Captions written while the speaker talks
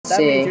that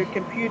means your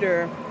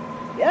computer.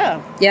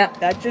 Yeah. Yeah.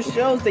 That just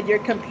shows that your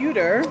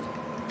computer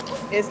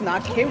is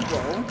not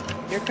capable.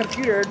 Your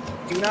computer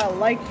do not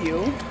like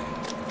you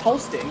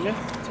posting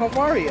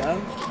Terraria.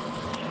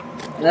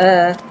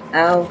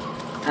 Ow.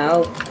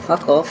 Ow.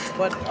 Fuck off.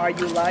 What, are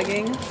you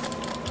lagging?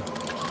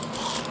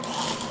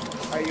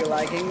 Are you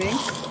lagging me?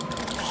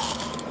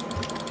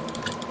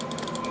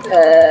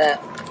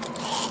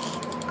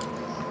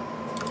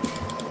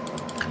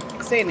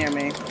 Stay near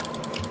me.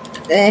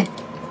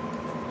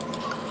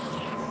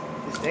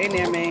 Just stay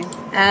near me.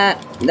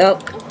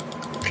 Nope.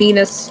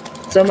 Penis.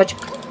 So much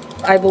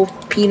eyeball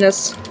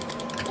penis.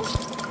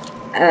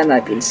 And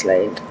I've been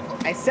slain.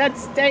 I said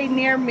stay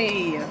near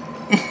me.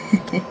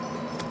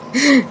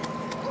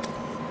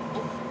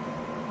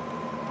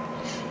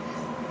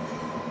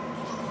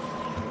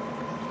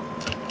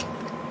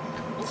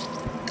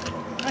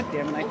 God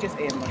damn it, I just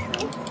ate a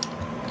mushroom.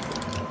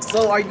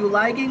 So are you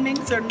lagging,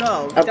 Minx, or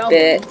no? A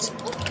bit.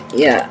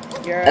 Yeah.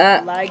 You're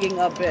lagging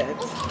a bit.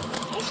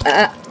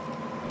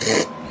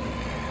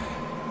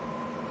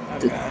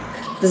 Okay.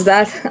 Does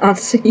that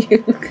answer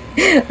you?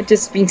 I've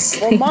just been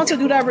slain. Well, monsters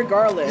do that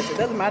regardless. It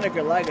doesn't matter if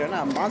you're lagging or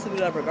not. Monsters do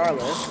that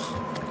regardless.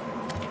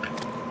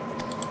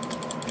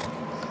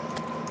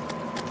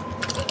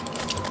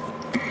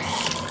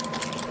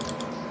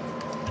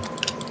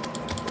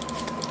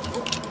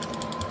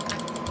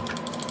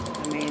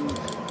 I mean,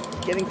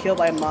 getting killed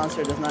by a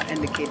monster does not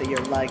indicate that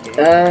you're lagging.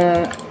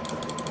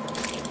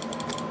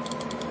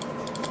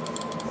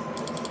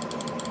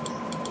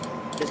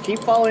 Just keep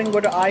following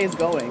where the eye is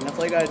going. That's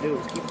all you gotta do,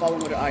 is keep following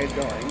where the eye is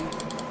going.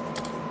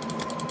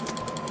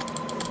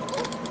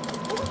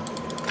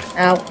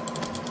 Ow.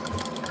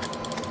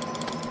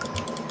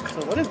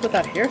 So what is with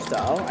that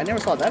hairstyle? I never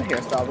saw that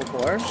hairstyle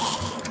before.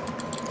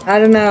 I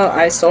don't know,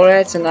 I saw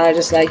it and I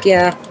just like,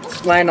 yeah,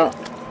 why not?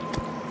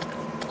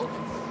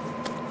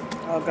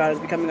 Oh god,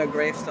 it's becoming a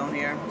gravestone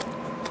here.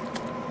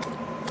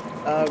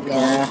 Oh god,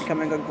 Yeah. it's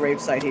becoming a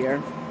gravesite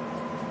here.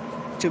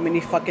 Too many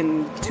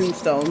fucking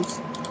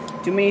tombstones.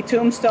 Too many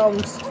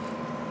tombstones!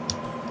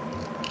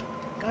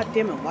 God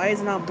damn it, why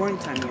is it not morning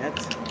time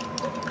yet?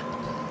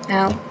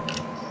 Ow.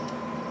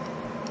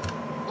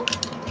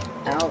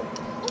 Ow.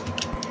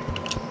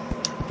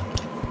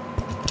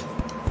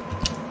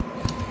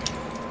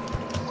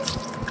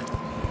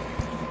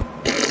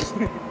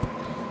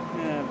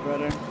 Yeah,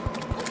 brother.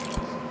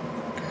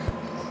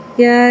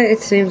 Yeah, it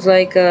seems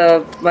like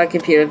my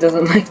computer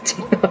doesn't like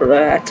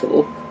Terraria at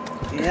all.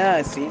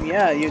 Yeah, see,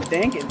 yeah, you'd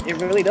think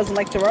it really doesn't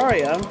like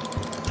Terraria.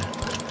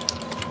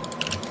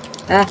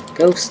 Ah,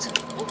 ghost.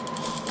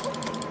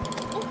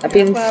 That's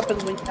what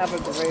happens when you have a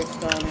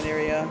gravestone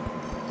area.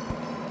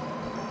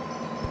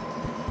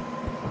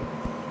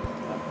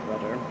 Oh,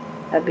 brother.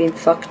 I've been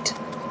fucked.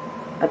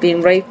 I've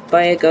been raped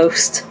by a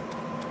ghost.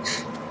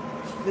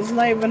 This is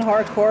not even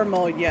hardcore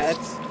mode yet.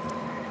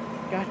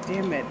 God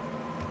damn it.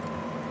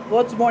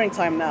 Well, it's morning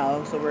time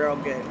now, so we're all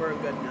good. We're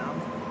good now.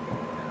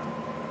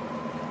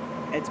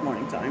 It's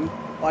morning time.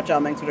 Watch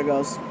out, Minx, where it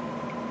goes.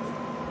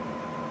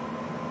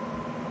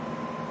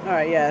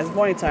 Alright, yeah, it's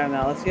morning time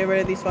now. Let's get rid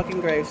of these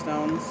fucking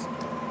gravestones.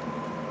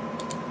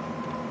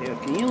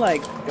 Dude, can you,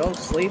 like, go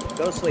sleep?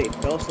 Go sleep.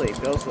 Go sleep.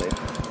 Go sleep.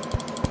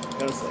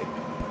 Go to sleep.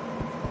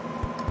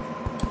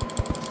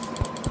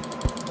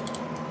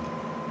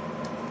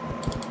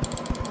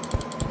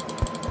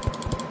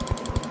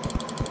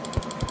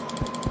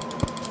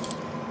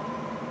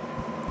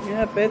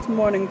 Yep, it's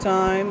morning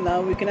time.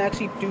 Now we can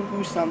actually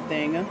do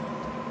something.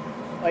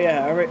 Oh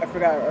yeah, I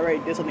forgot. I already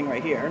did something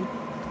right here.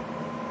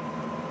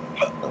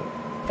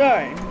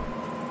 Alright.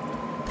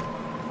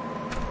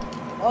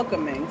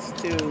 Welcome, Minx,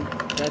 to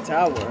the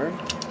tower.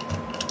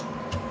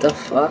 The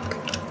fuck?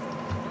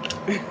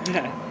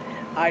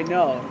 I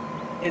know.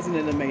 Isn't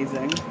it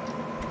amazing?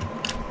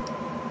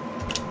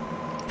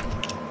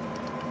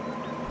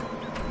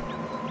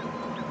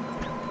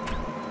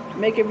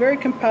 Make it very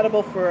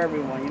compatible for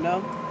everyone, you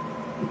know?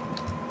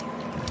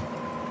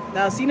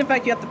 Now, seeing the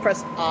fact you have to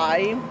press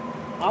I,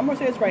 I'm gonna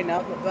say this right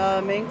now,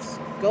 Minx.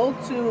 Go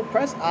to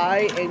press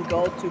I and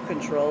go to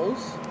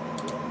controls,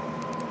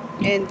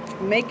 and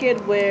make it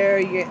where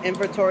your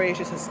inventory is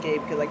just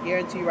escape. Because I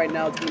guarantee you right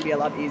now, it's gonna be a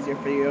lot easier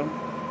for you.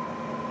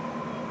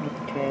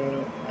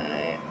 Okay.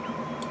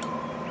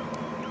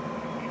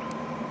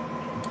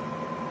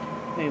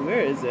 Hey,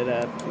 where is it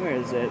at? Where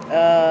is it?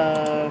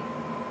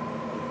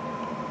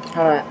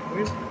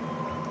 Where's?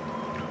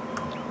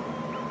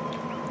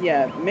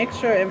 Yeah, make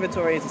sure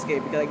inventory is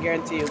escape, because I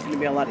guarantee you it's gonna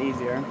be a lot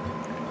easier.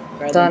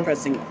 Rather than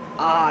pressing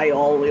I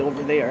all the way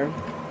over there.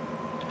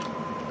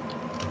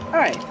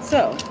 Alright,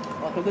 so,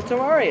 welcome to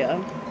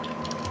Terraria.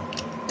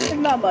 There's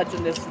not much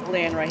in this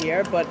land right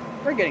here, but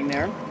we're getting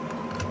there.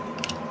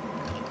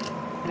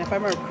 And if I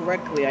remember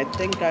correctly, I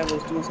think I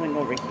was doing something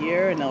over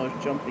here, and I was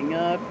jumping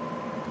up.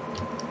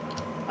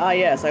 Ah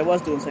yes, I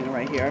was doing something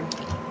right here.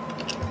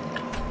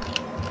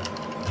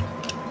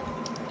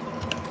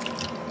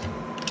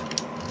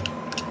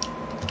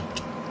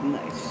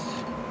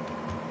 Nice.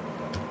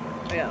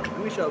 Oh yeah, let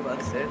me show about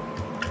it.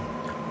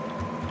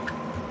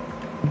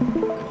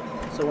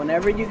 So So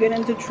whenever you get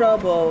into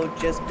trouble,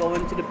 just go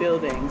into the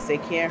buildings. They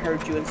can't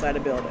hurt you inside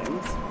the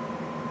buildings.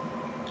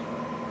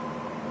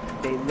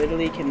 They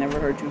literally can never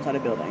hurt you inside the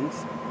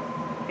buildings.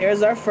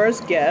 Here's our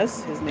first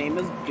guest. His name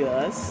is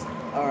Gus,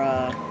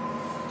 or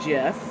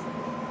Jeff.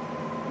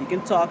 You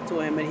can talk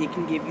to him and he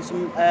can give you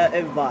some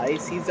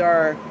advice. He's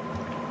our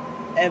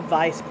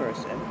advice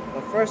person.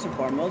 But first and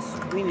foremost,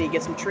 we need to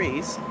get some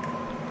trees.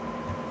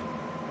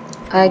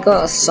 I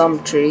got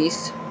some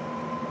trees.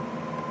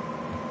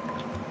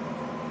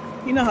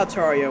 You know how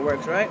Terraria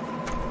works, right?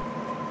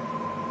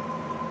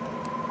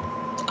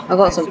 I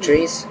got some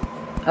trees.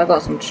 I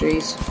got some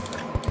trees.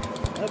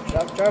 Oh,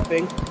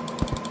 dropping.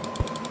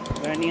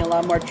 We're gonna need a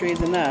lot more trees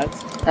than that.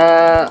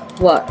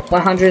 What?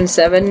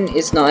 107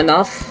 is not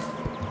enough?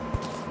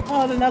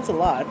 Oh, then that's a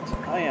lot.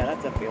 Oh yeah,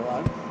 that's definitely a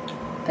lot.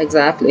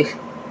 Exactly.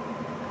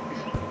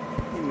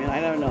 I mean,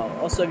 I don't know.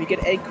 Also, if you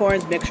get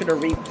acorns, make sure to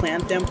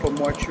replant them for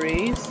more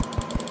trees.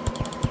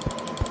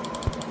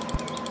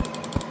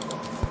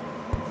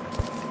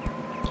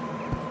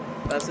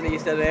 Felicity, you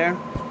still there?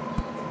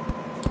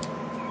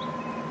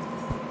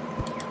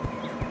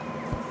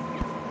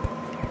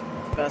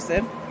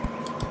 Felicity?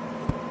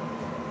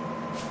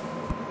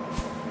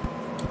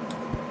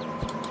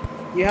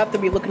 You have to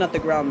be looking at the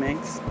ground,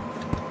 Minx.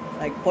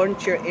 Like,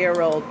 point your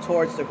arrow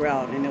towards the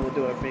ground and it will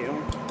do it for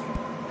you.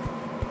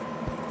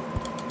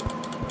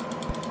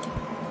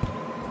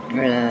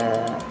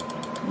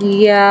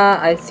 Yeah,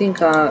 I think,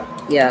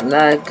 yeah,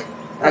 lag.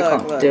 I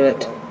can't do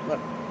it. Look.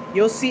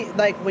 You'll see,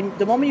 like, when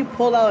the moment you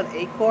pull out an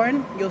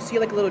acorn, you'll see,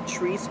 like, a little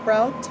tree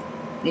sprout.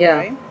 Yeah.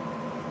 Right?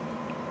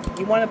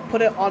 You want to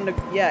put it on the,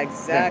 yeah,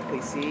 exactly,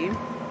 yeah. See?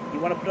 You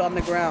want to put it on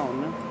the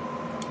ground,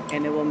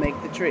 and it will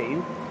make the tree.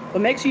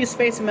 But make sure you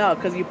space them out,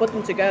 because you put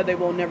them together, they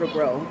will never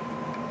grow.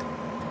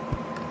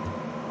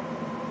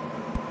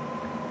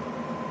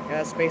 You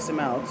gotta space them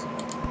out.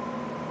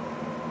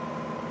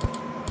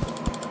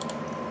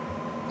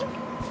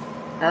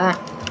 Ah.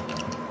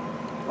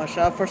 Watch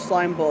out for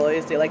slime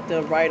boys. They like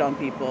to ride on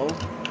people,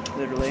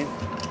 literally.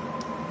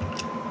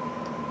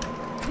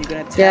 You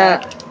gonna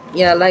attack?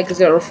 Yeah, like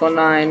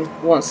 049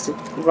 wants to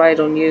ride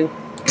on you.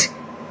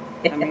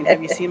 I mean,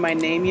 have you seen my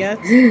name yet?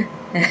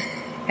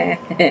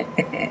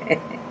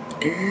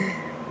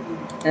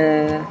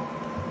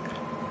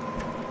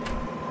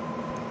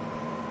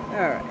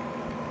 Alright.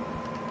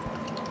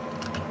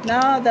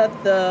 Now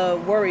that the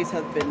worries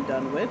have been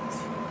done with,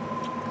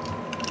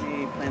 let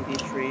me plant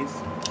these trees.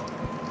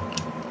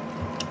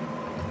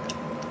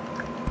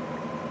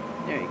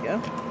 There you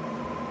go.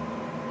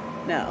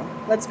 Now,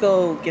 let's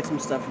go get some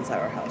stuff inside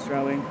our house,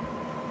 shall we?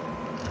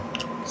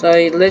 So,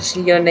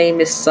 literally your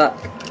name is Suck.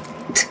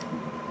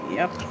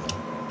 Yep.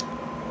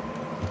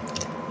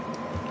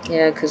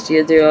 Yeah, because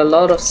you do a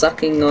lot of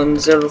sucking on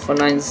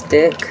 049's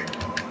dick.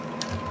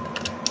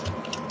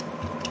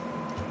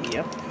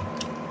 Yep.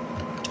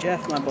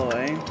 Jeff, my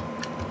boy.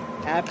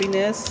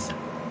 Happiness.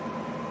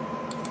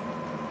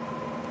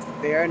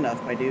 Fair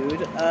enough, my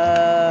dude.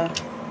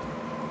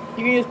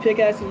 You can use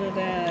pickaxes and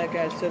that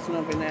guy's testing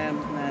over there.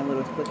 That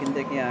little flicking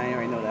dick. Yeah, I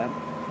already know that.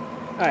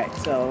 Alright,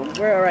 so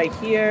we're right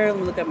here. Let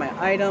me look at my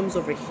items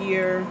over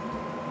here.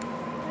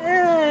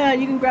 Yeah,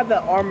 you can grab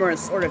that armor and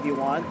sword if you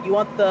want. You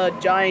want the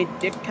giant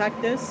dick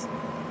cactus?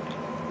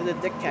 There's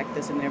a dick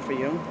cactus in there for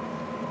you.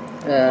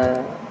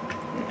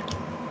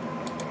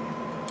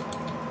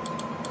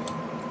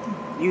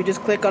 You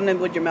just click on it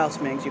with your mouse,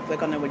 Minx. You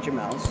click on it with your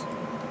mouse.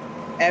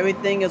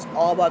 Everything is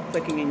all about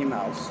clicking in your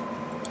mouse.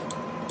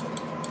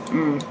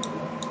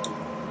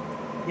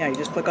 Yeah, you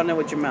just click on it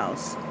with your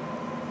mouse.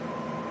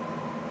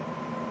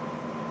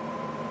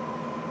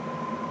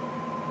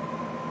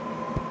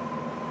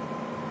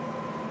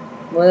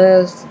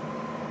 Where's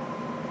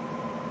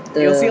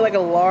the... You'll see like a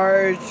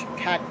large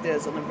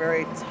cactus on the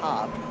very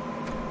top.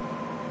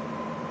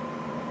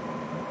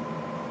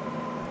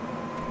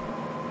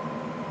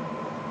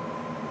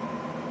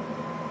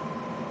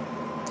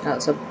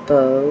 That's a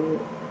bow.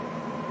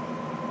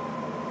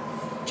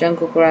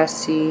 Jungle grass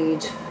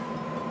seed.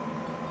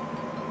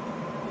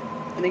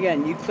 And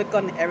again, you click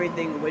on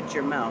everything with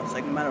your mouse.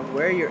 Like no matter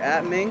where you're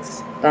at,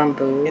 Minx.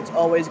 Bamboo. It's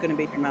always going to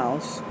be your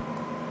mouse.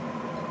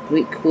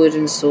 Weak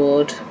wooden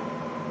sword.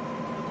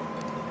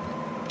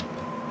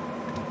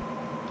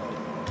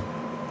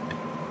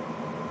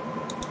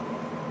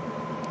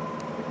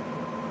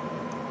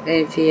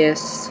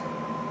 AVS.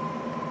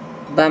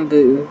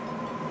 Bamboo.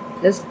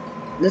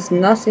 There's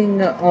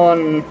nothing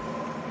on...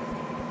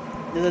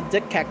 There's a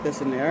dick cactus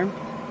in there.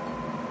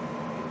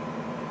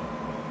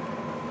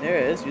 There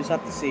it is. You just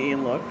have to see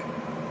and look.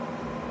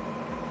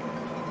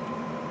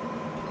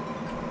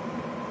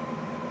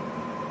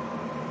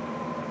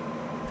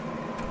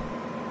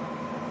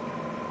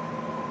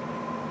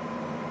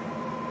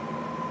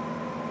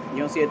 You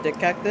don't see a dick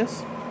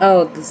cactus?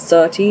 Oh, the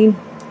 13?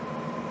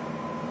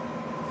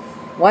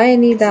 Why I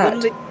need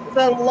that? It's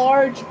a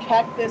large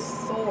cactus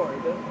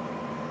sword.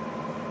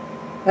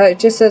 Oh, it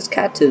just says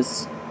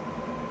cactus.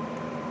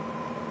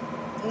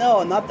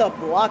 No, not the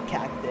block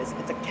cactus.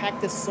 It's a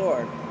cactus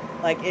sword.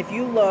 Like if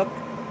you look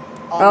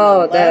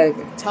on the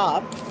left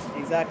top,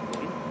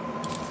 Exactly.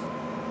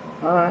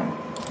 Alright.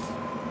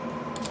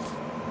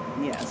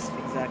 Yes,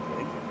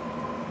 exactly.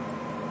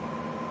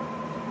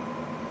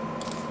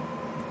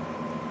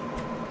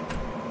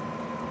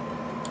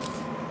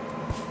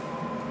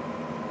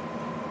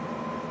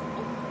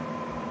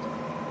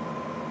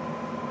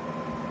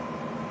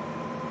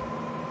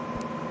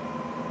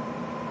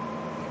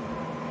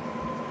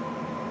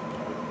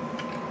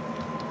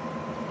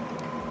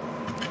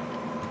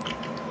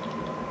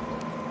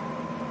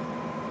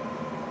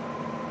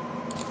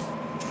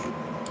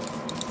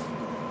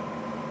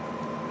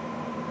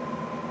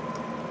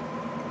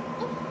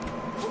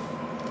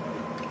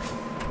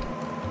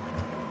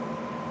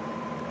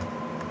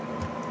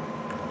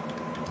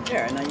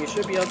 There, now you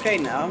should be okay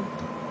now.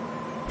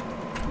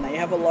 Now you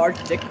have a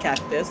large dick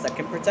cactus that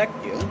can protect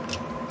you.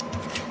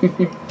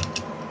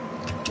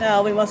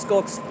 Now we must go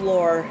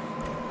explore.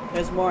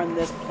 There's more in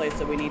this place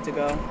that we need to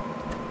go.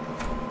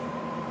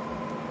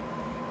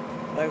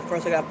 But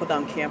first I gotta put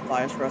down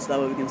campfires for us so that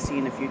way we can see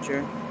in the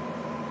future.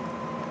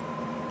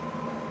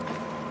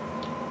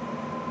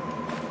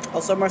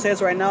 Also,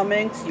 Mercedes, right now,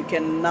 Minx, you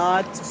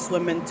cannot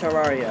swim in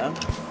Terraria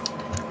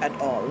at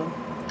all.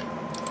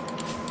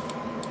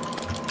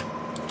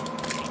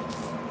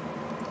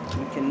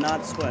 You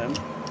cannot swim.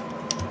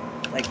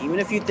 Like, even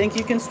if you think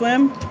you can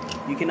swim,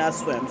 you cannot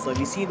swim. So if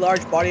you see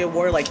large body of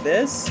water like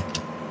this,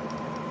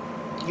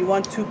 you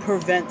want to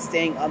prevent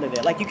staying under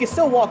there. Like, you can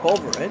still walk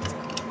over it.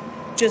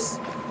 Just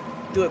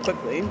do it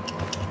quickly.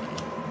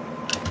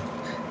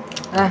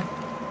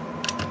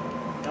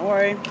 Don't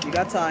worry, you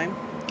got time.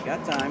 You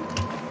got time.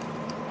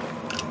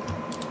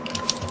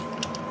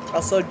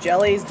 Also,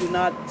 jellies do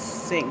not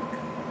sink.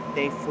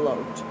 They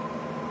float.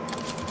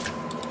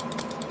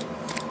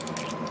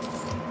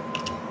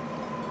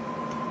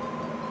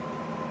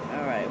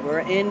 Alright, we're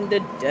in the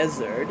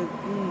desert.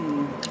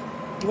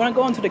 You want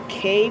to go into the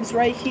caves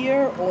right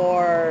here,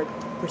 or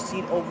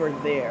proceed over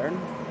there?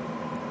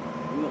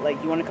 Like,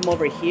 you want to come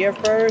over here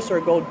first, or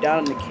go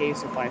down in the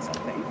caves to find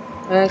something?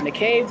 In the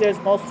caves, there's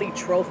mostly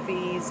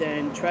trophies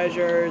and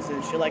treasures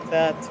and shit like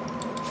that.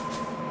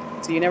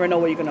 So you never know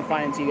what you're gonna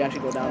find until you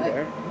actually go down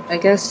there. I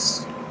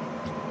guess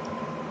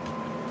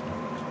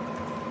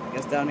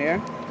down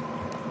here.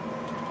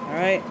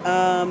 Alright,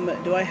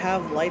 do I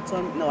have lights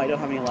on? No, I don't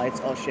have any lights.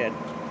 Oh shit.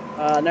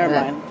 Never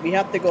mind. We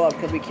have to go up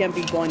because we can't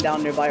be going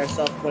down there by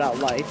ourselves without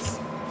lights.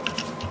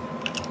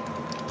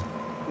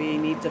 We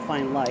need to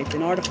find lights.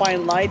 In order to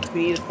find lights,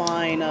 we need to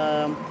find,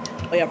 oh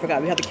yeah, I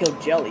forgot. We have to kill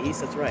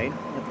jellies. That's right.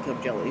 We have to kill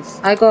jellies.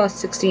 I got a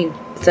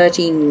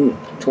 13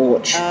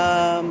 torch.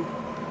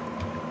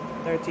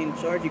 13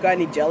 sword. You got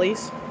any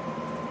jellies?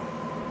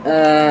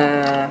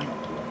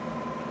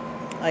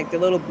 Like the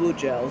little blue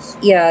gels.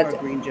 Yeah. Or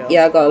green gels.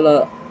 Yeah, I got a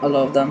lot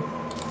of them.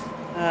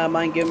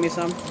 Mind giving me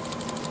some?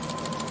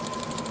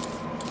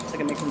 So I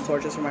can make some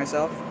torches for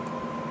myself.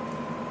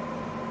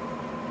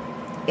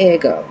 Here you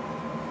go.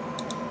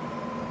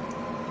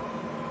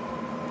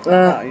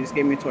 Oh, you just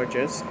gave me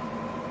torches.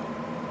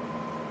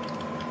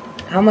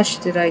 How much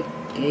did I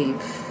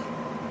give?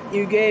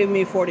 You gave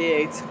me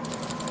 48.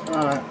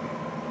 Alright.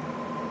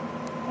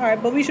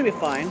 Alright, but we should be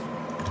fine.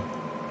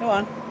 Come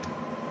on.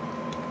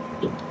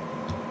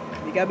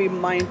 You gotta be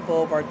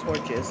mindful of our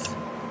torches.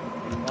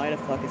 And why the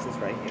fuck is this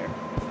right here?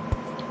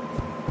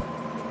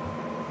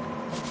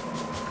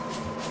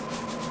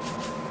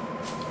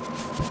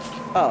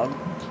 Oh,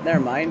 never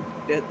mind.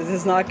 This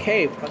is not a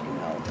cave. Fucking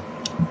hell.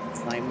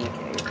 It's not even a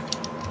cave.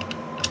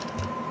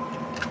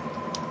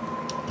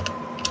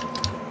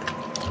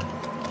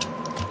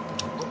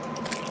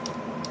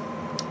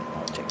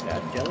 I'll check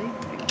that jelly.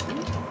 Thank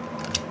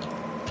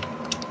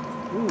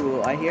you.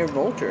 Ooh, I hear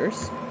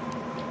vultures.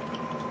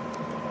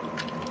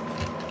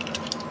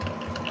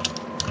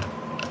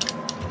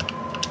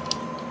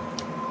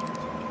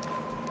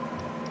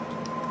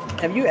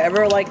 Have you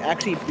ever, like,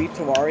 actually beat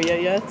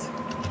Terraria yet?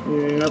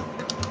 Nope.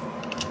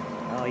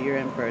 Oh, you're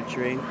in for a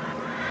treat.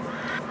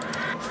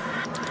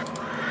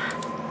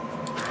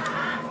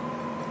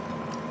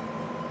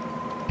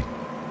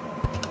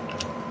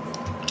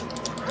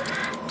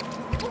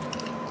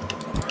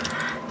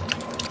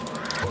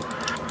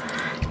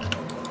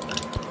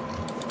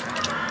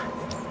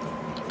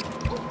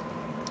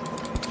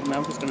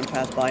 I'm just gonna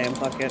pass by and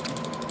fuck it.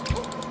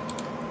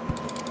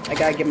 I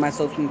gotta get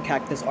myself some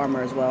cactus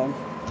armor as well.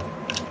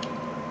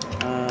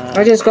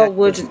 I just got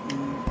wood.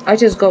 I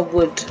just got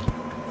wood.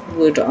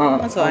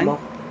 That's fine. Armor.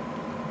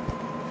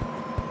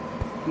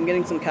 I'm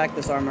getting some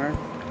cactus armor.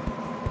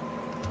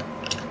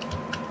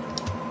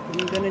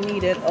 I'm gonna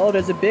need it. Oh,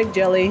 there's a big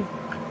jelly.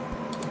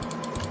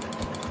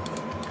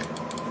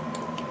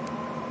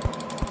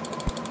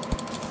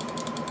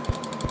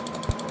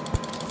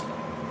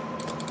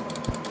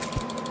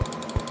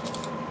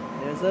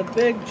 There's a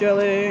big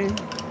jelly.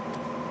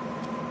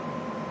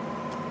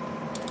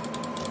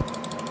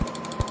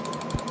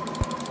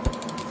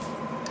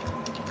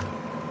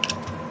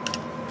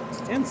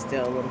 Stand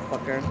still, little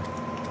fucker.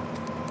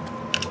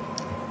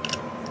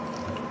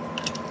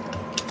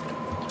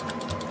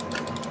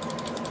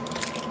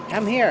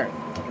 Come here.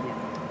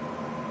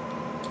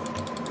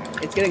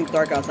 it's getting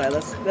dark outside.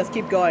 Let's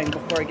keep going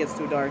before it gets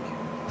too dark.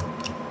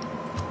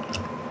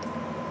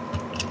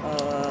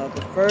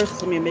 But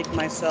first, let me make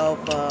myself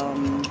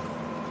some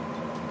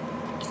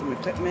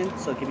equipment.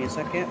 So give me a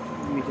second.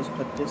 Let me just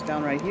put this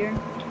down right here.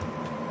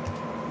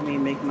 Let me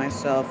make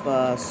myself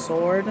a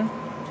sword. Can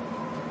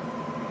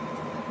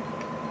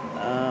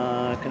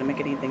I make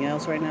anything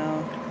else right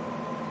now?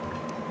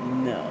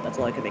 No, that's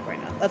all I can make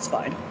right now. That's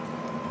fine.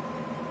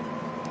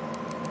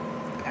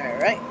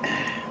 Alright.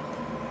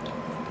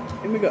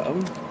 Here we go.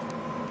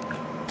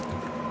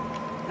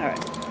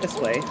 Alright, this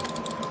way.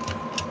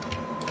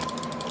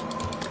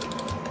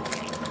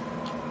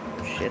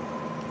 Shit.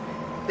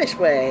 This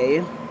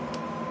way.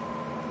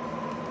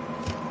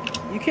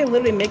 You can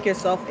literally make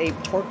yourself a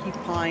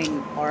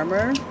porcupine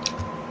armor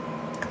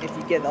if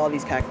you get all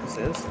these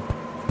cactuses.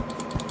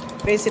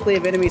 Basically,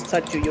 if enemies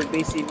touch you, you'll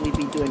basically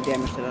be doing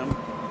damage to them.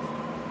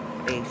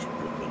 Basically.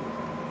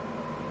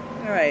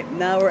 Alright,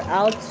 now we're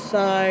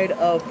outside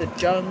of the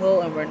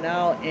jungle and we're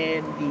now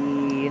in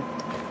the...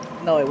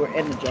 No, wait, we're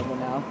in the jungle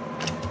now.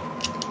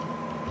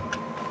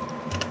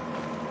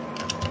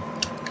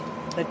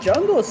 The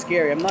jungle is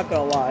scary, I'm not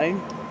gonna lie.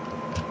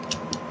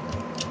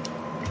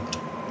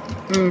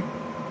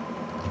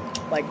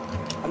 Like,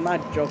 I'm not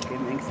joking,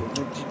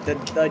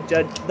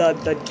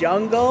 the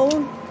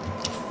jungle,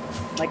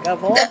 like,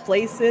 of all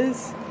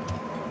places,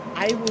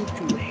 I would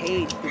to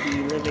hate to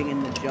be living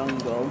in the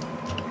jungle.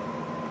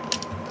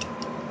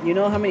 You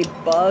know how many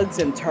bugs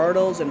and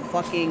turtles and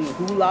fucking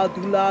hula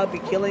dula be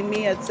killing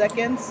me at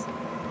seconds?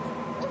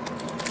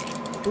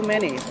 Too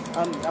many.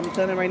 I'm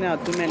telling you right now,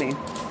 too many.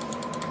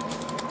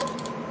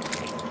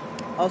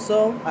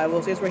 Also, I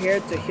will say this right here,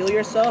 to heal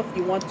yourself,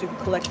 you want to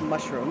collect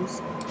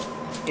mushrooms.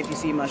 If you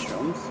see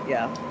mushrooms,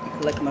 yeah, you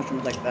collect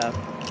mushrooms like that.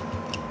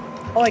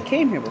 Oh, I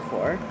came here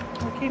before.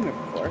 I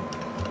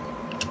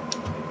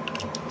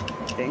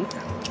think.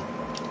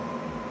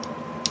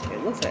 Okay,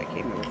 it looks like I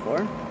came here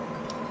before.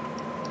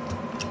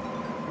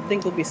 I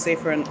think we'll be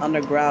safer in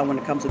underground when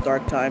it comes to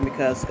dark time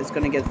because it's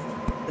gonna get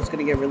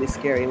really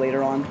scary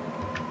later on.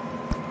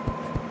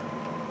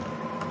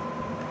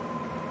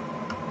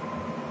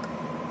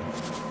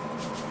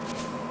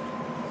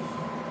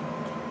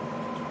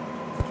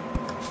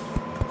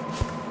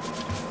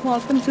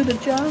 Welcome to the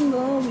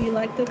jungle. We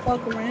like to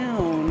fuck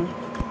around.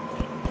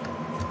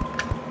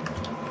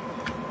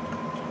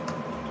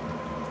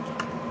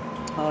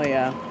 Oh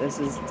yeah, this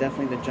is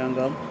definitely the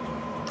jungle.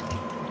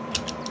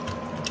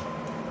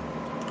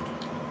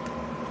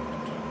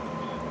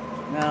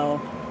 Now,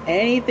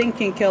 anything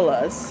can kill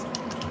us.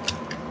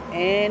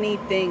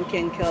 Anything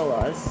can kill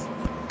us.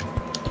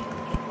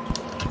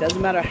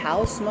 Doesn't matter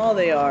how small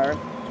they are.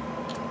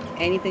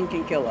 Anything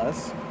can kill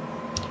us.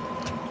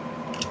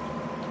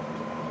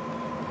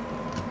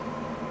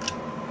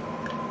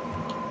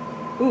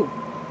 Ooh,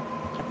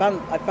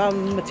 I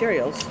found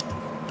materials.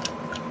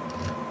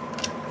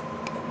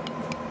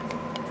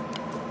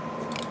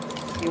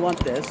 You want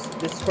this?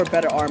 This is for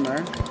better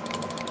armor.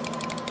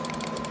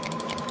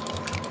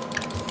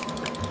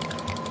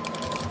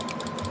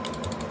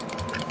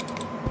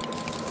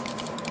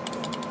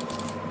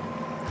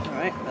 All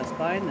right, that's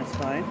fine. That's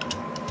fine.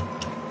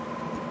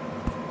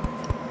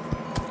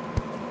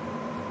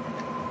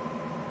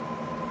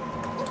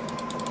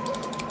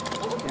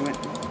 Damn it!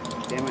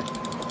 Damn it!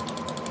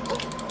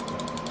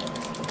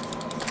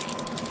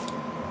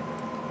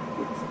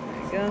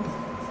 Go.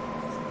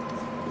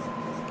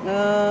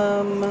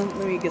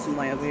 Let me get some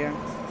light over here.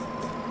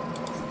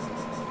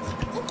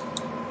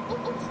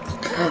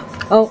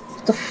 Oh,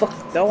 what the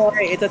fuck? Don't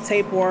worry, it's a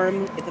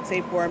tapeworm. It's a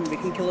tapeworm. We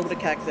can kill it with a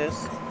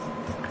cactus.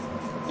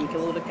 We can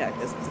kill it with a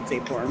cactus. It's a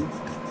tapeworm.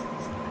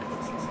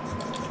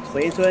 Just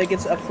wait until it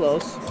gets up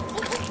close.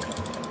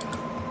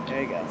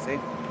 There you go. See?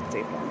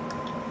 Tapeworm.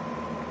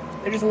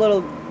 They're just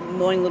little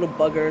annoying little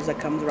buggers that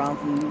comes around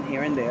from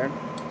here and there.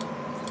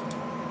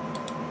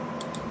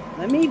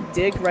 Let me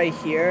dig right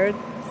here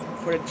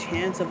for the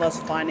chance of us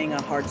finding a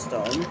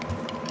heartstone.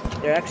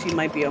 There actually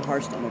might be a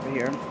heartstone over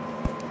here.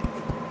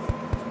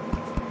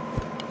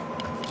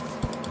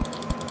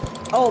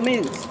 Oh, it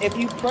means if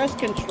you press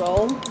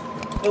control,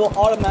 it will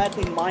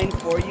automatically mine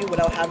for you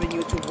without having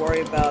you to worry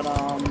about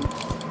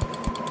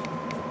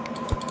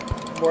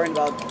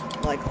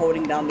like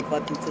holding down the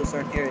button to a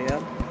certain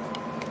area.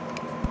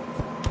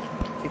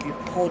 If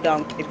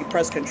you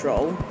press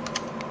control.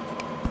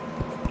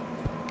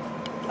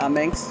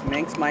 Minx,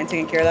 mind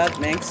taking care of that?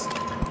 Minx?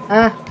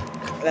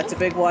 That's a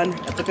big one.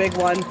 That's a big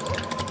one.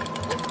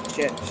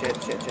 Shit.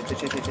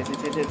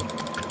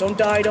 Don't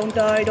die.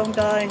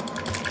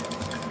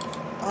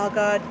 Oh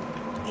god.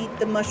 Eat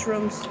the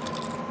mushrooms.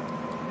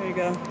 There you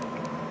go.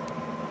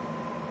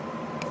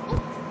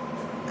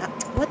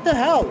 What the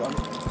hell?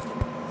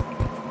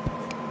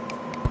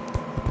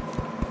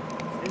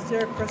 Is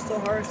there a crystal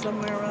heart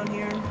somewhere around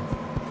here?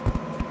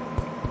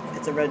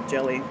 It's a red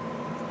jelly.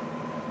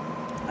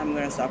 I'm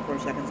gonna stop for a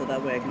second so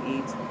that way I can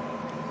eat.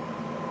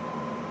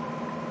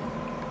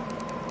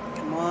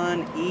 Come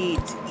on,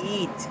 eat.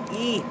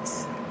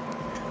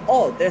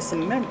 Oh, there's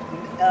some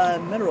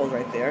minerals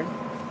right there.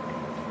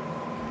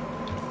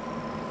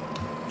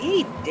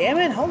 Eat, damn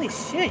it! Holy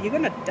shit, you're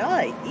gonna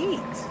die. Eat.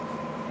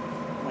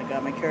 Oh my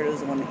god, my character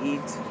doesn't want to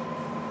eat.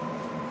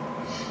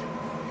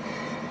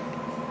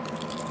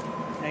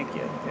 Thank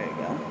you. There you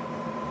go.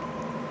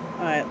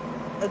 Alright,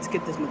 let's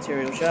get this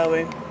material, shall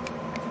we?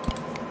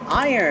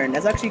 Iron!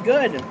 That's actually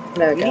good!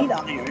 There We we need go.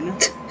 iron.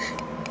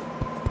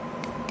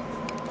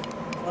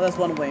 Well, that's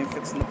one way of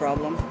fixing the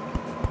problem.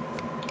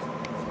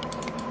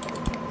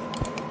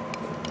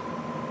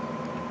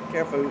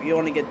 Careful, you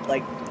don't want to get,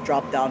 like,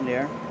 dropped down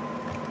there.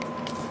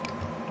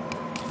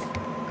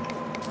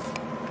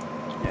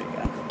 There you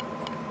go.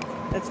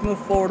 Let's move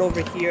forward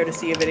over here to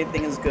see if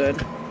anything is good.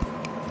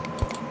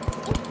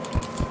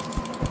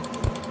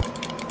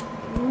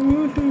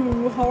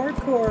 Woohoo!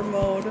 Hardcore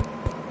mode.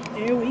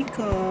 Here we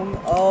come.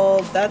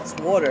 Oh, that's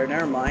water.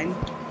 Never mind.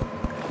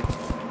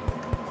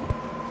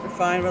 We're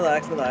fine.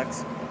 Relax,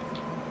 relax.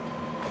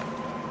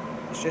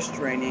 It's just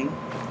draining.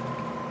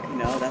 You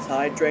know, that's how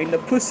I drain the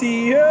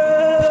pussy.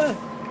 Ah!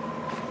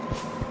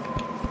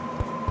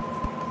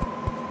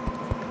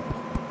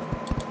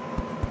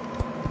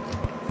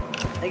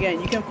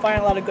 Again, you can find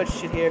a lot of good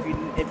shit here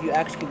if you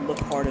actually look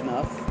hard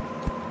enough.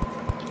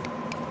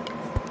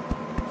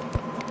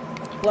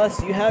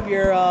 Plus, you have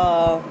your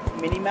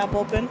mini map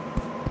open.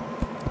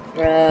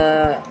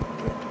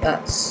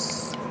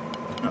 That's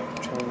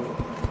not true.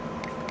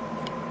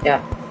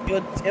 Yeah.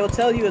 It will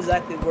tell you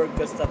exactly where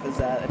good stuff is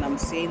at, and I'm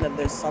seeing that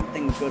there's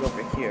something good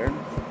over here.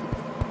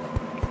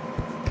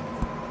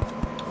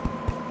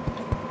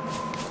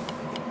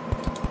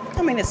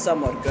 I mean, it's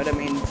somewhat good. I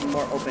mean, it's a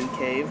more open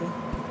cave.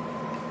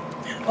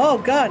 Oh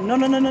god, no,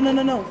 no, no, no, no,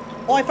 no, no.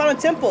 Oh, I found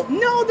a temple.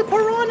 No, the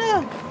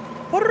piranha!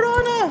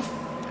 Piranha!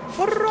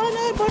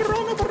 Piranha!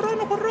 Piranha!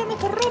 Piranha! Piranha!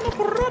 Piranha!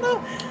 Piranha!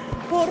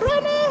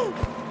 Piranha!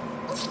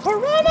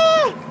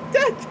 Piranha!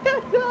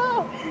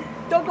 No!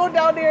 Don't go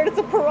down there, it's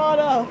a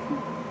piranha!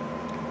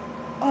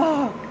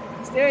 Oh,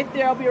 stay right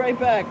there, I'll be right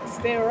back.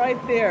 Stay right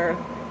there.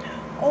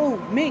 Oh,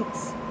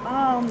 minks.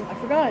 I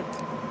forgot.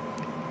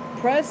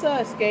 Press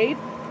escape,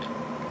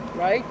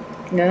 right?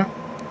 Yeah.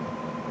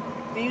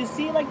 Do you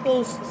see like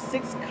those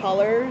 6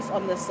 colors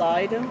on the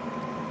side?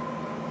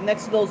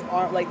 Next to those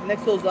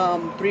next to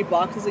those 3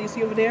 boxes that you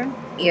see over there?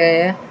 Yeah,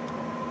 yeah.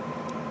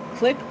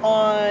 Click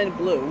on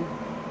blue.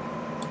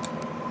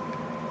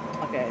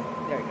 Okay,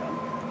 there you go.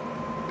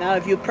 Now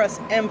if you press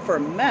M for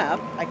map,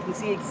 I can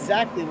see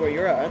exactly where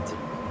you're at.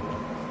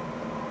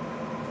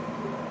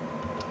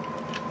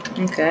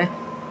 Okay.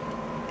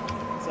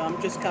 So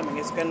I'm just coming.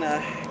 It's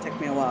gonna take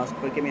me a while,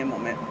 so give me a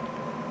moment.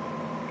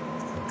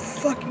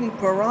 Fucking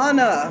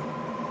piranha!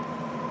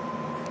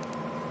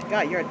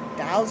 God, you're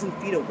 1,000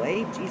 feet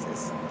away?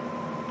 Jesus.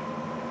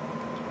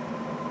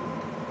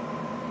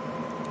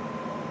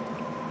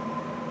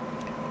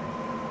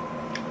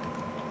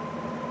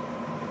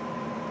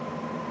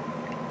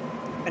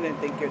 I didn't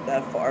think you're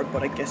that far,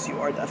 but I guess you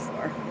are that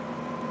far.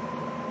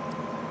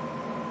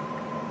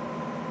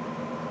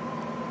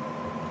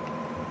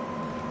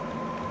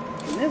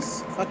 Can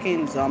this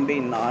fucking zombie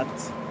not?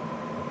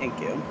 Thank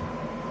you.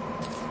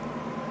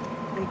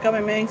 I'm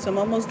coming, Minx. I'm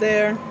almost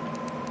there.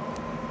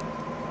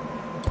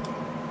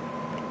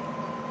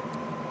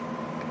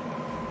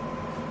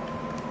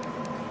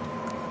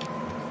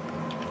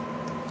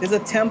 There's a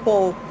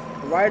temple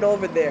right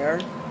over there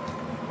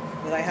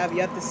that I have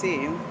yet to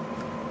see.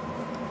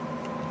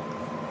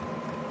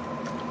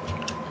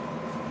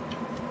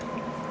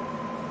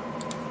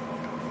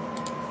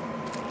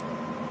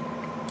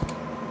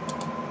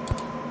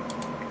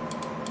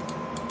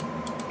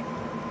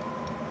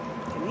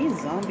 Can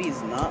these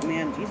zombies not,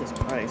 man? Jesus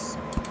Christ.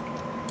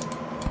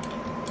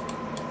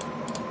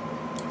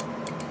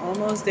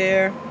 Almost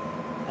there.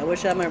 I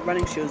wish I had my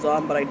running shoes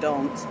on, but I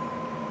don't.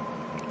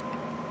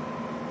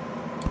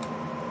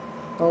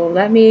 Well,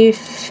 let me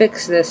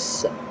fix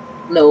this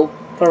little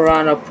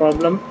piranha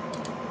problem.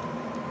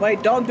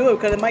 Wait, don't do it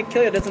because it might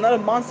kill you. There's another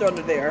monster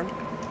under there.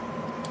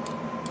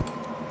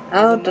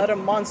 Oh, There's another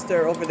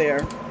monster over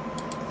there.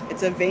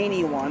 It's a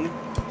veiny one.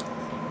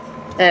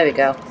 there we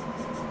go.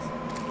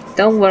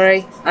 Don't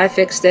worry, I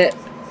fixed it.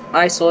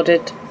 I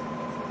sorted.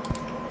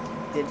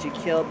 Did you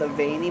kill the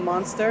veiny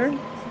monster?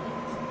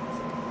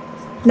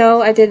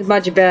 No, I did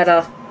much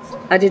better.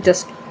 I did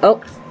just...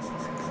 Oh.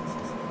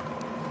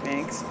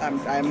 Thanks.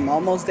 I'm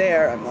almost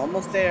there. I'm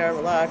almost there.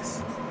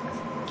 Relax.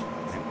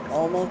 I'm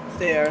almost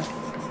there.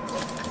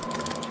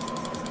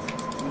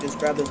 Let me just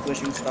grab this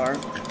wishing star.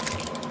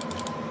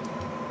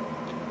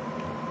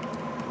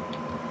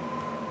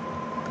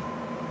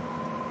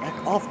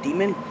 Back off,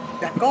 demon.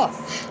 Back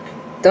off.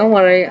 Don't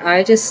worry,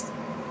 I just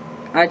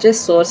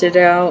sorted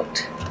it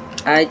out.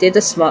 I did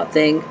a smart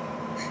thing.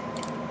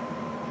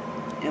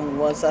 And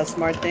what's that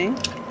smart thing?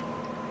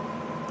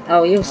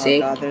 Oh, you'll Oh see.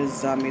 god, there's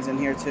zombies in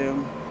here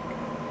too.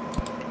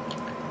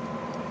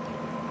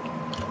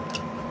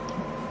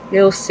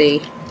 You'll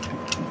see.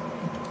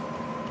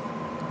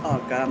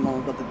 Oh god, I'm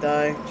almost about to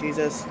die.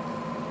 Jesus.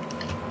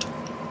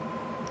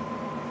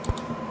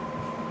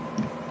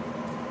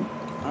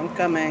 I'm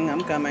coming,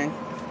 I'm coming.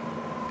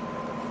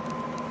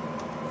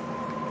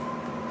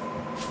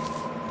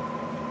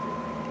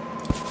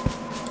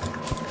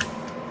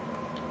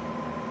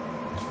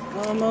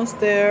 Almost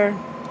there.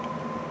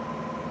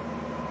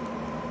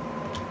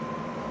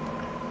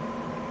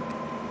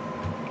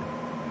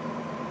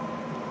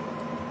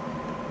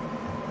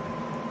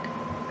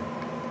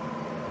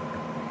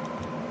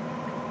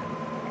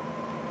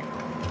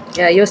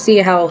 Yeah, you'll see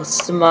how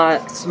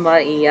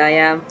smarty I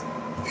am.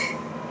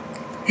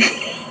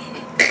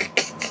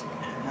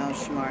 How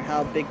smart,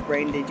 how big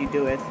brain did you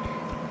do it?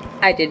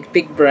 I did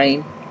big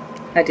brain.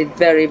 I did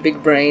very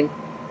big brain.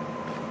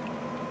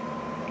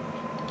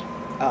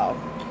 Oh.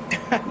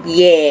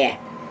 Yeah.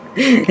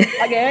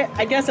 Okay,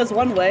 I guess that's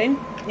one way.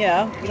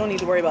 Yeah, you don't need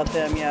to worry about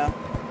them, yeah.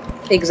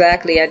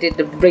 Exactly, I did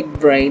the big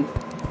brain.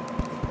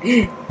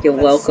 You're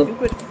That welcome.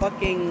 stupid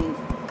fucking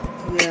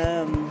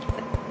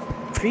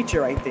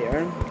creature right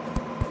there.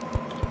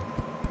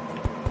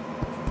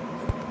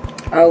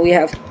 Oh, we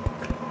have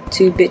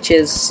 2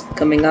 bitches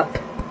coming up.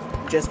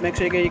 Just make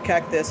sure you get your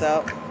cactus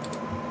out.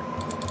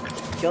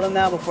 Kill them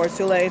now before it's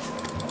too late.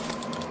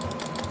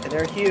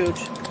 They're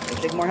huge. They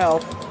take more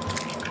health.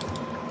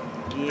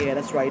 Yeah,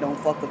 that's right. Don't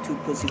fuck with 2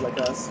 pussies like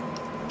us.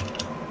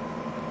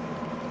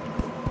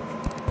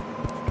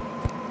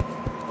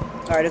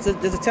 Alright,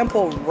 there's a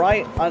temple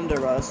right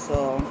under us,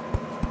 so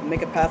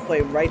make a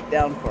pathway right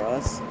down for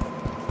us.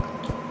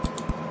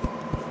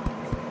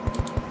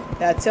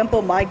 That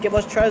temple might give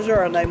us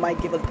treasure, or they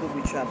might give us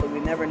booby trap, but we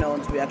never know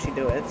until we actually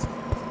do it.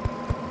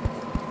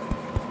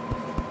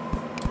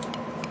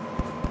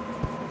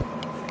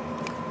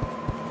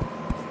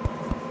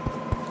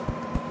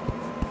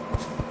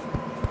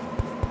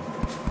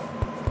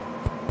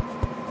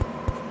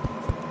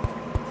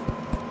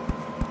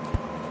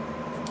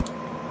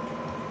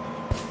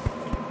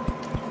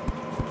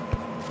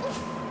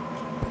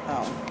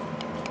 Oh.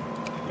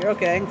 You're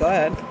okay, go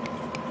ahead.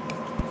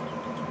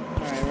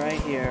 Alright,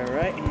 right here,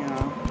 right here.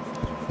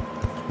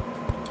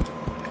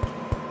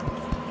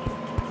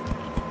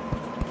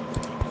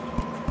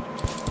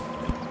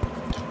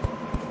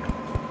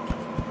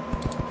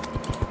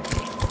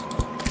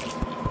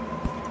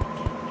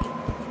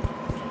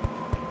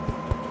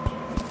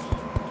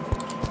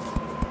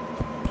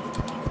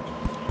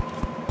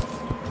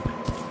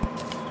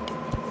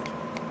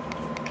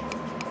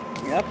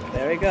 Yep,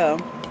 there we go.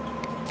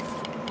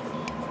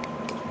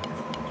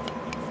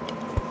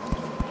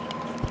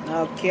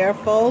 Now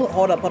careful.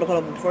 Hold up,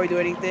 before you do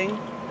anything.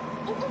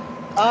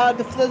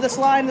 The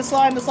slime,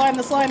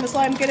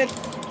 get it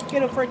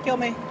before it kill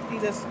me.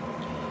 Jesus.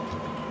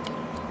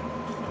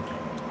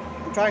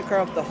 I'm trying to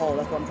curl up the hole,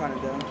 that's what I'm trying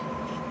to do.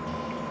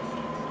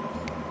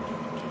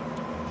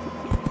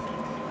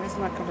 Why is it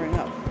not covering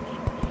up?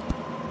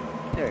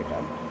 There we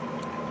go.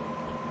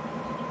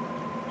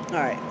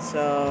 Alright,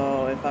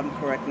 so if I'm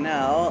correct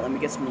now, let me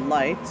get some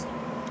light.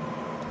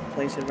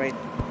 Place it right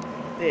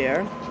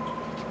there.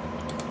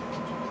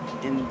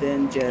 And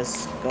then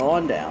just go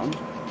on down.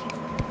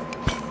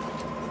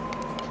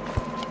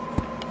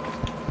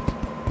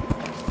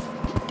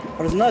 Oh,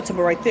 there's another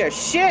temple right there.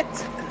 Shit!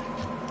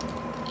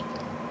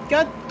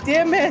 God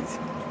damn it!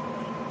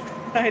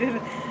 I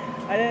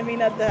didn't mean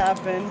that to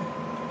happen.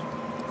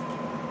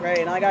 Right,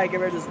 and I gotta get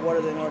rid of this water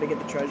in order to get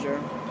the treasure.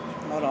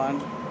 Hold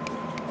on.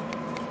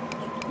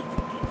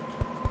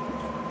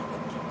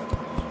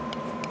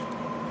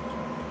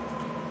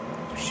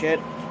 Shit.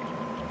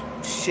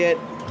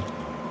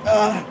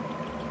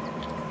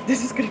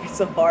 This is gonna be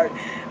so hard.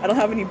 I don't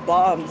have any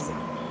bombs.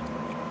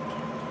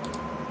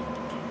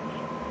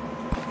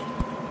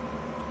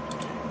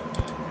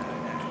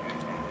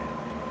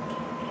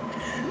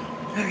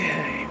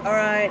 Okay,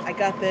 alright, I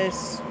got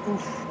this.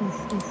 Oof.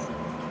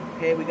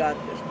 Okay, we got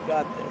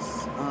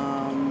this.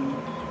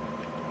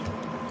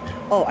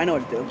 Oh, I know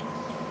what to do.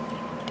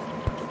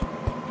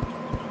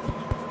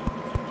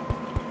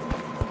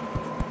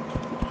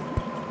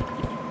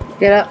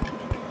 Get up.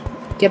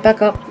 Get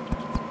back up.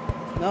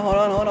 No, hold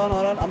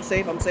on. I'm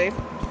safe.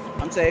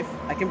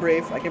 I can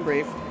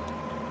breathe.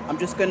 I'm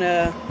just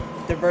gonna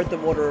divert the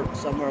water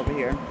somewhere over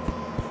here.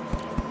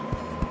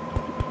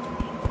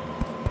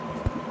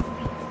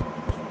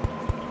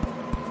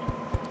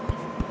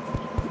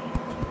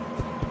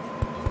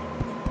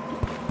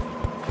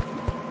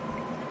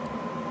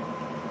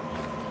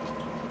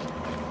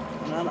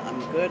 No,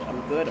 I'm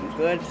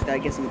good. Just gotta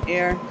get some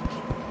air.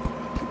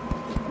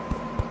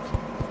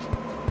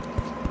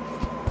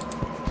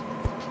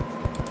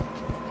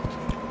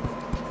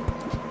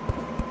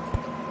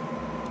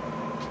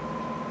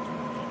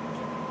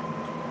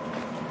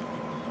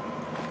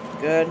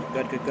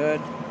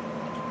 Good.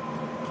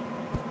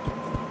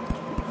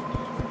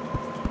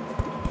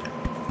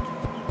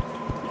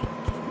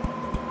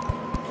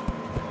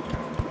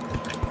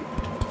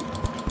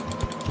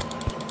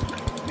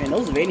 Man,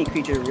 those veiny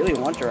creatures really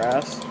want your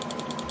ass.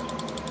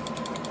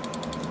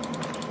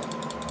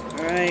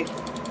 Alright,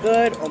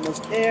 good,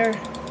 almost there.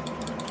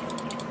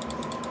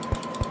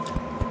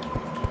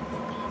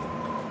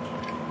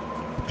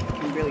 I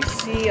can barely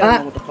see, I don't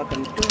know what the fuck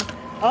I'm doing.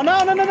 Oh no,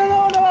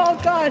 oh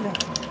god!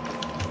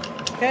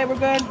 Okay, we're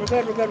good.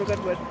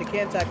 They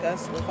can't attack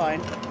us. We're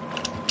fine.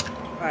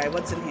 Alright,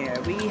 what's in here?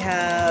 We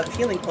have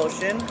healing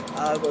potion.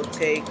 I will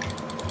take...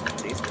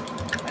 Jeez.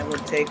 I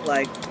would take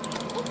like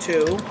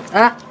 2.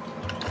 Ah!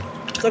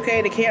 It's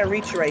okay, they can't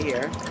reach you right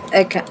here.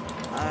 Okay.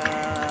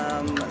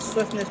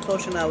 Swiftness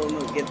potion, I will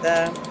get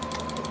that.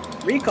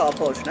 Recall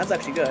potion, that's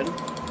actually good.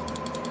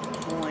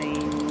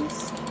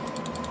 Coins.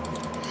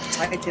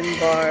 Titan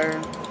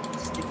bar.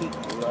 Sticky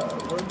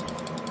glove.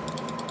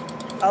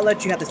 I'll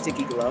let you have the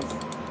sticky glove.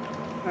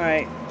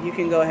 Alright, you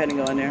can go ahead and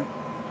go in there.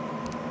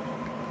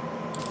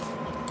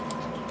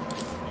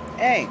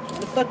 Hey,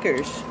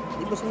 motherfuckers.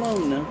 Leave us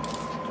alone now.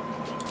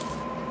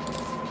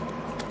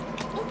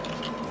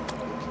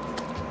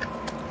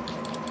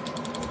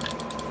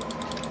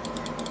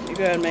 You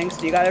good,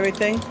 Minx? You got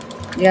everything?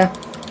 Yeah.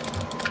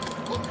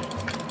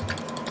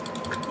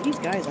 These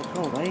guys are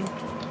go away.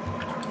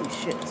 Holy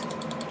shit.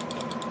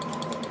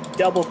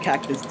 Double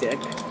cactus dick.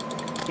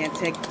 Can't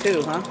take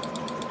 2, huh?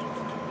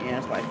 Yeah,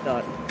 that's what I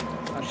thought.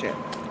 Oh shit.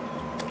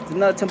 There's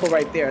another temple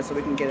right there, so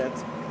we can get it.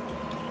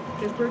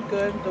 Because we're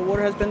good. The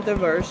water has been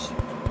diverse.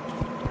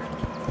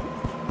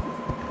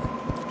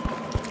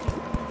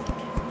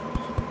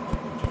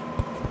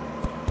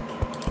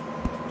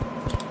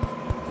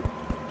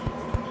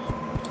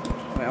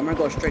 Alright, I'm gonna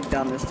go straight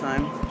down this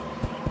time.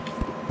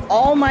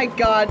 Oh my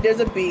god, there's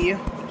a bee.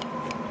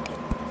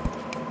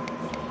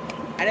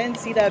 I didn't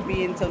see that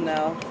bee until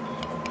now.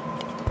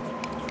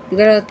 You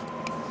gotta...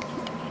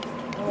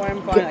 Don't worry,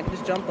 I'm fine. I can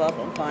just jump up.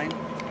 I'm fine.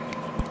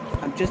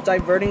 I'm just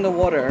diverting the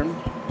water. I'm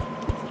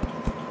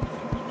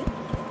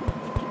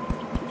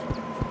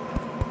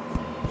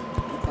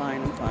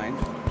fine. I'm fine.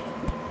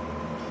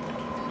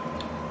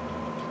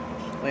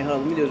 Wait, hold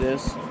on. Let me do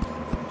this.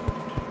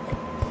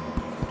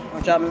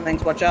 Watch out,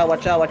 Manx. Watch out.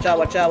 Watch out. Watch out.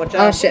 Watch out. Watch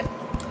out. Oh, shit. Shit.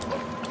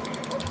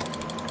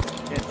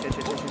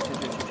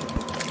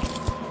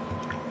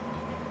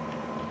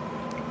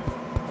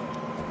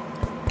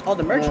 Oh,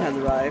 the merchant has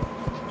arrived.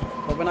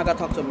 But we're not gonna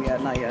talk to him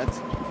yet. Not yet.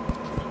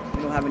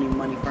 We don't have any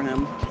money for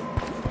him.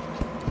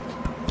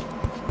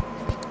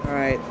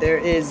 Alright, there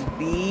is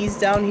bees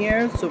down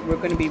here, so we're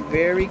gonna be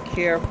very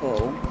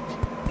careful.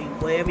 Be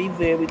very,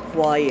 very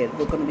quiet.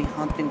 We're gonna be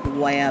hunting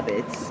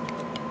rabbits.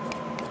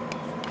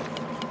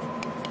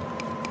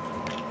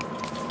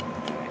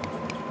 Alright.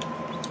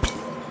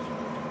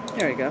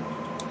 There we go.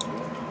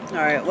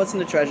 Alright, what's in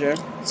the treasure?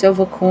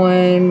 Silver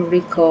coin,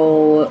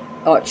 recall,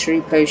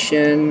 archery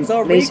potion,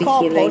 So lazy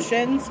recall healing.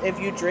 potions, if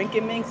you drink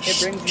it, Minx, it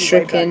brings you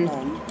Stricken. right back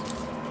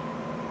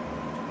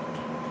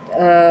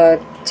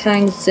home.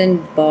 Tangs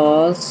and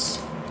bars,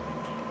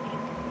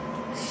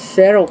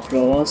 feral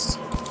claws.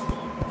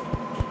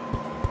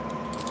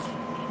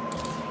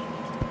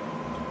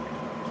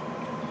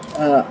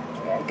 I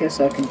guess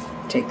I can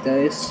take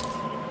those.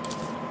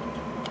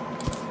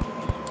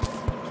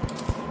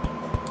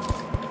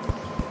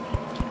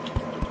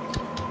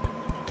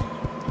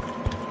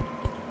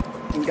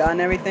 You gotten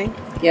everything?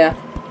 Yeah.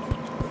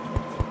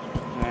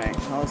 Alright,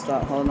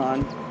 hold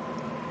on.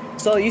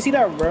 So you see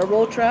that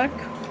railroad track?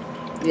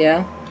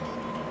 Yeah.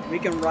 We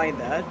can ride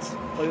that,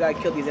 but we gotta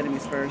kill these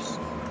enemies first.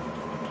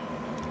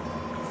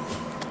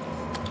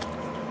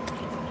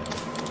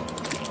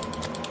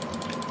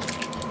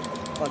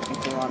 Fuck you,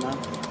 Piranha.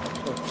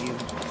 Fuck you.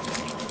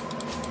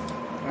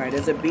 Alright,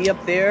 there's a bee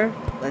up there.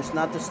 Let's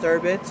not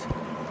disturb it.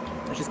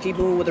 Let's just keep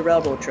moving with the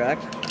railroad track.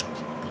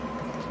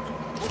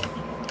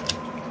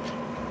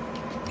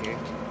 Okay.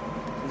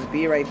 There's a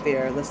bee right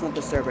there. Let's not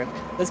disturb it.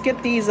 Let's get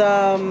these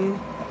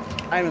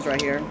items right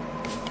here.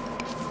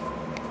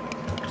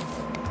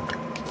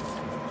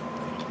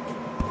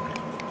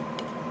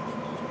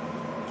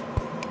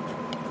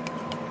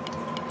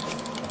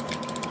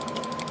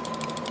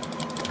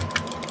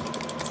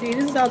 See,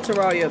 this is how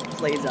Terraria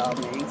plays out,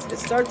 mates. It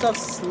starts off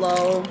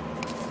slow,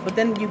 but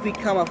then you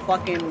become a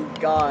fucking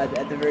god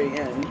at the very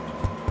end.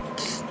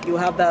 You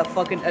have that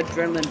fucking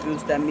adrenaline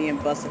boost that me and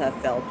Busted have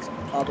felt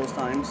all those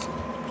times.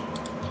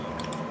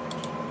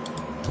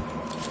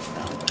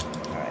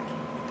 Alright.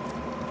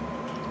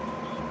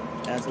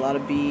 That's a lot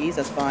of bees,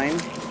 that's fine.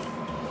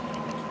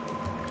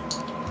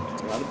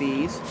 That's a lot of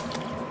bees.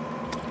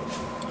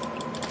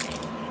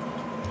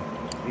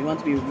 We want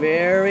to be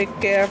very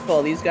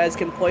careful. These guys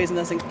can poison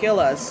us and kill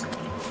us.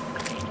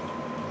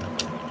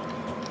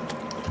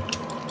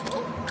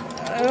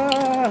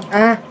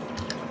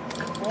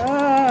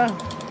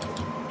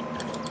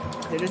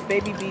 They're just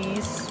baby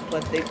bees,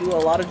 but they do a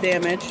lot of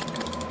damage.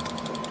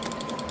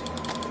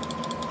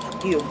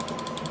 Fuck you.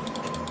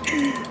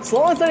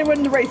 Slow and steady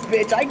winning the race,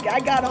 bitch. I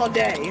got all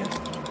day.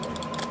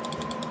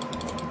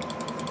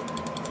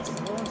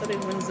 Slow and steady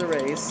wins the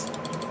race.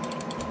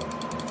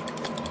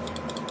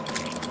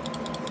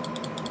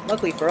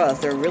 Luckily for us,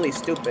 they're really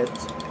stupid.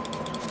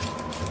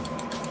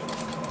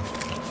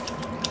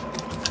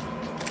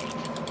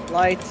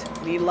 Light,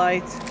 need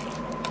light.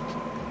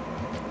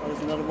 Oh,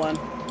 there's another one.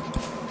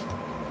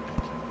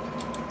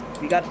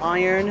 We got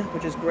iron,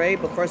 which is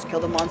great, but first kill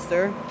the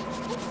monster.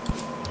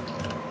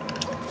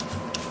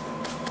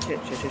 Shit.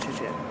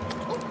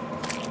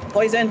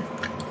 Poison!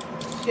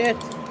 Shit!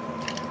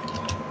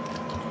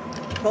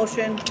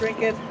 Potion,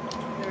 drink it.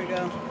 There we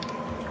go.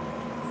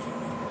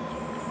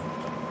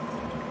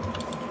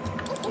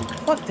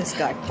 Fuck this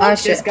guy. Ah, Fuck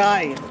this shit.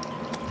 guy.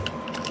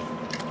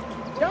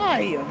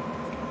 Die.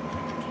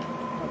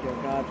 Oh dear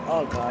God.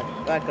 Oh God.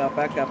 Back up.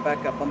 Back up.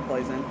 Back up. I'm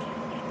poisoned.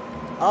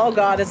 Oh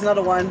God. There's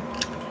another one.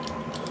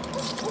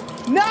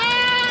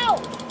 No!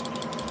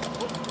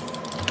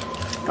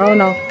 Oh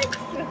no. Riggs!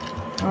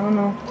 Oh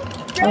no.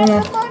 Grab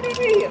no. the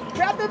money!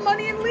 Grab the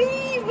money and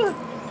leave!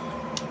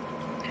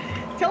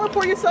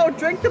 Teleport yourself,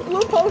 drink the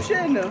blue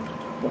potion!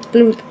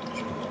 Blue.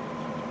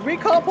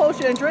 Recall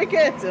potion, drink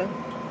it!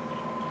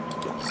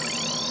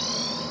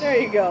 There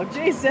you go,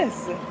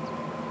 Jesus!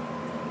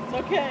 It's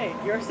okay,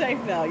 you're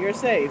safe now, you're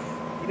safe.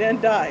 You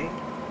didn't die.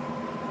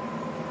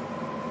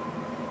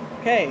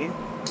 Okay,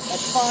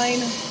 that's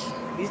fine.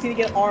 We just need to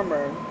get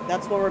armor.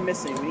 That's what we're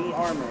missing, we need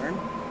armor.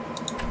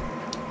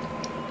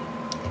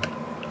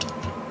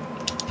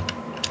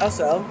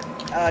 Also,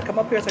 come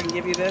up here so I can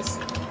give you this.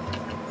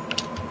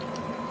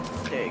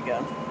 There you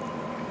go.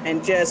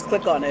 And just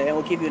click on it and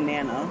we'll give you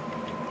Nana.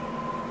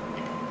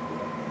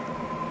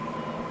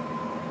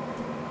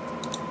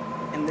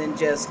 And then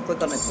just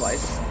click on it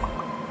twice.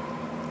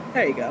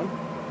 There you go.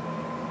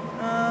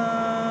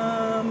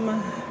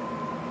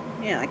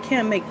 Yeah, I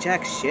can't make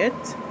jack shit.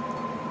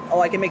 Oh,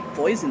 I can make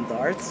poison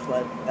darts,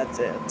 but that's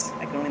it.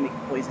 I can only make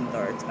poison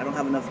darts. I don't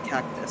have enough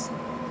cactus.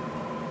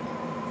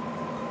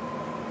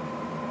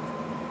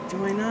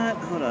 Do I not?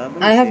 Hold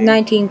up. I have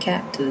 19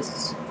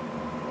 cactus.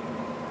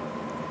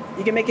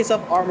 You can make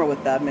yourself armor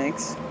with that,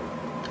 Minx.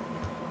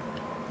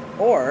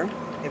 Or,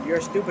 if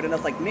you're stupid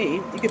enough like me,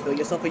 you can build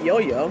yourself a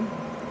yo-yo.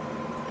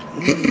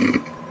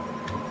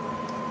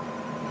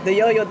 The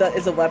yo-yo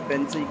is a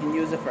weapon, so you can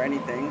use it for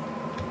anything.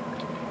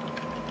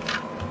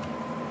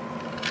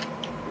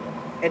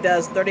 It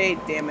does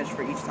 38 damage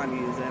for each time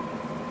you use it.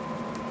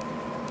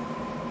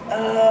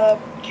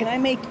 Can I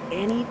make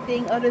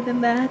anything other than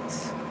that?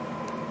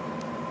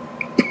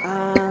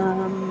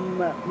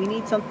 We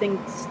need something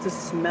to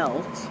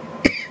smelt.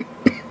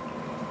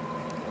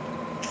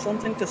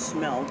 Something to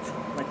smelt.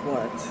 Like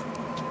what?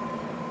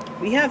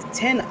 We have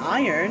 10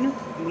 iron.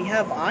 We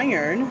have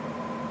iron.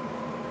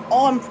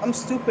 Oh, I'm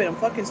stupid. I'm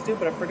fucking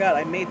stupid. I forgot.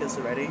 I made this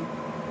already.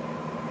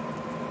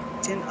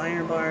 10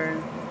 iron bar.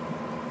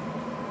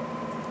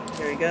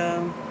 There we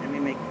go. Let me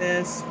make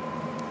this.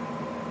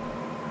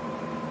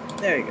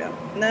 There you go.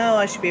 Now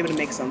I should be able to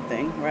make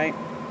something, right?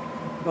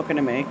 What can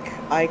I make?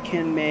 I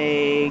can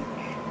make...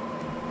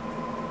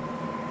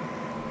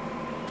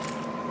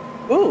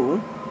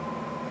 Ooh!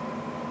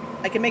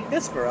 I can make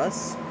this for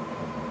us.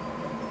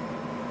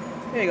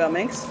 There you go,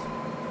 Minx.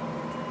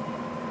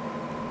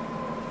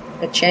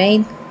 A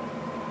chain?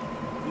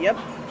 Yep.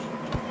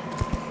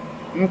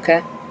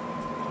 Okay.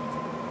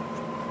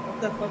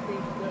 What the fuck are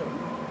you doing?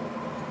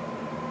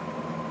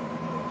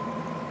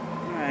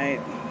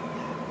 Alright.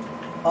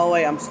 Oh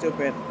wait, I'm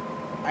stupid.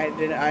 I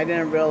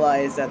didn't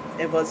realize that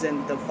it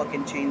wasn't the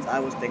fucking chains I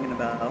was thinking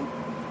about.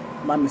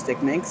 My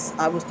mistake, Minx.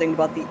 I was thinking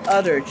about the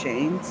other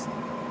chains.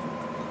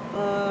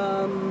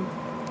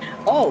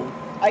 Oh,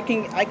 I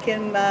can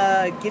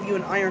give you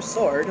an iron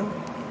sword.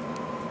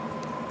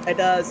 It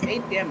does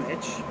 8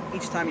 damage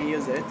each time you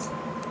use it.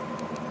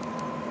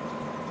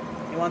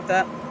 You want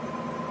that?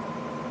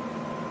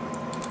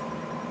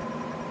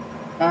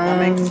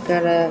 I'm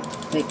gonna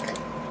make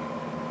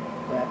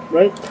that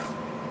rope.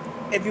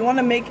 If you want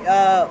to make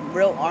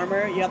real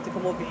armor, you have to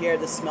come over here,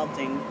 the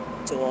smelting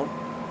tool.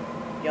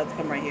 You have to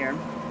come right here.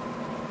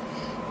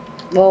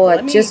 Well,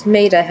 I just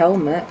made a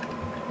helmet.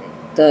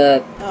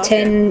 The okay.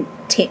 10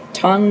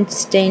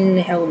 tungsten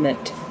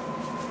helmet.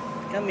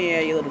 Come here,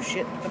 you little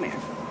shit. Come here.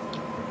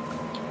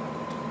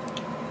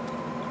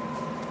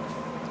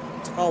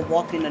 It's called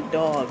walking a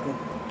dog.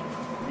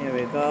 There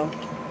we go.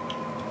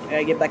 I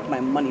gotta get back my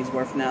money's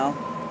worth now.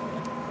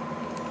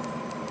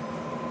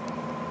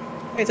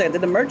 Wait a second,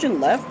 did the merchant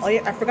left? Oh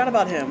yeah, I forgot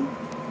about him.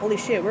 Holy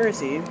shit, where is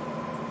he?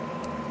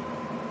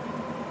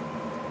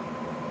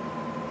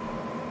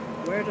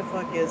 Where the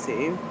fuck is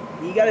he?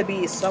 He gotta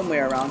be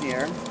somewhere around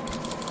here.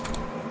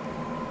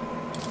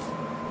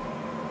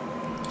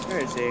 Where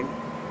is he?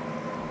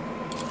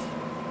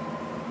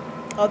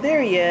 Oh,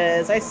 there he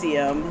is. I see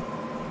him.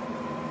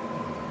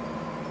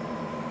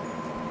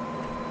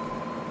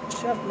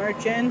 Shut up,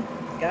 merchant.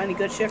 Got any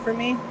good shit for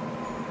me?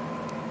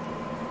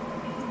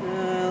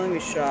 Let me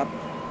shop.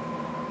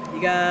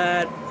 You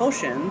got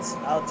potions.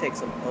 I'll take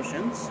some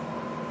potions.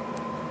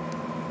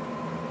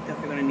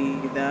 Definitely gonna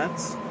need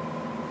that.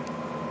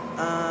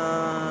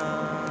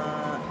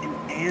 An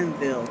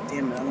anvil.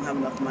 Damn it, I don't have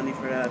enough money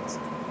for that.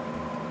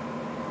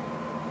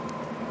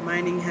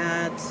 Mining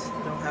hat.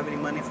 Don't have any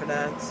money for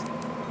that.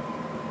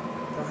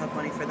 Don't have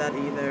money for that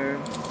either.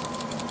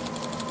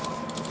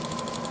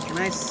 Can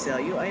I sell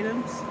you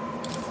items?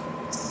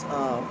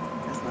 Oh,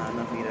 that's not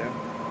enough either.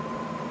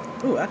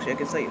 Ooh, actually, I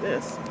can sell you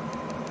this.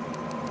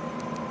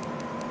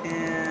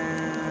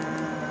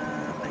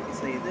 And I can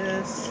sell you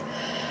this.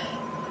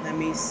 Let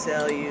me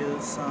sell you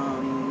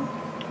some...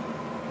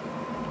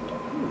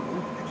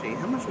 Ooh, actually,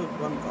 how much would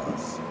one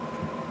cost?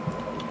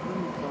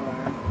 One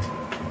bar.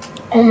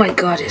 Oh my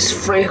god, it's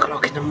 3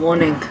 o'clock in the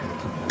morning.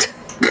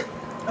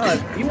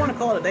 If you want to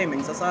call it a day,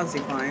 Minx, that's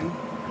honestly fine.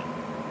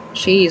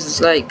 Jeez,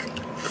 it's like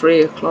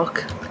 3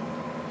 o'clock.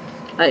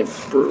 But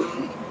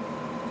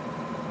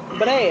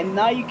hey,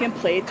 now you can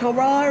play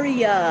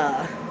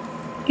Terraria.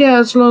 yeah,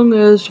 as long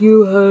as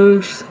you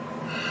host.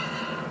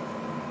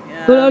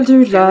 Yeah, but I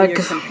do lag.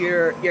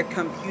 Your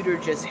computer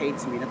just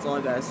hates me. That's all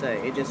I gotta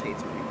say. It just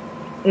hates me.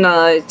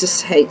 No, it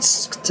just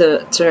hates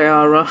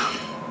Terraria.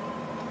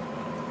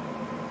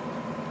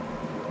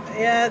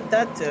 Yeah,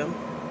 that too.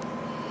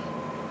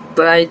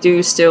 But I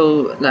do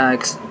still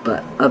lag,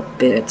 but a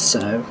bit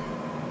so.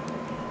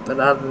 But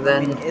other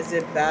than... I mean, is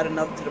it bad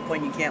enough to the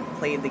point you can't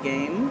play the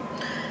game?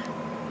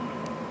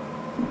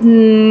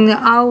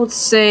 I would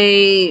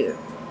say...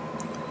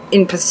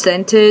 in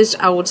percentage,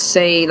 I would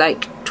say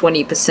like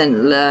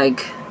 20% lag.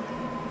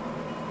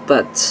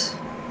 But...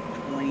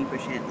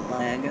 20%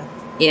 lag?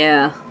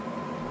 Yeah.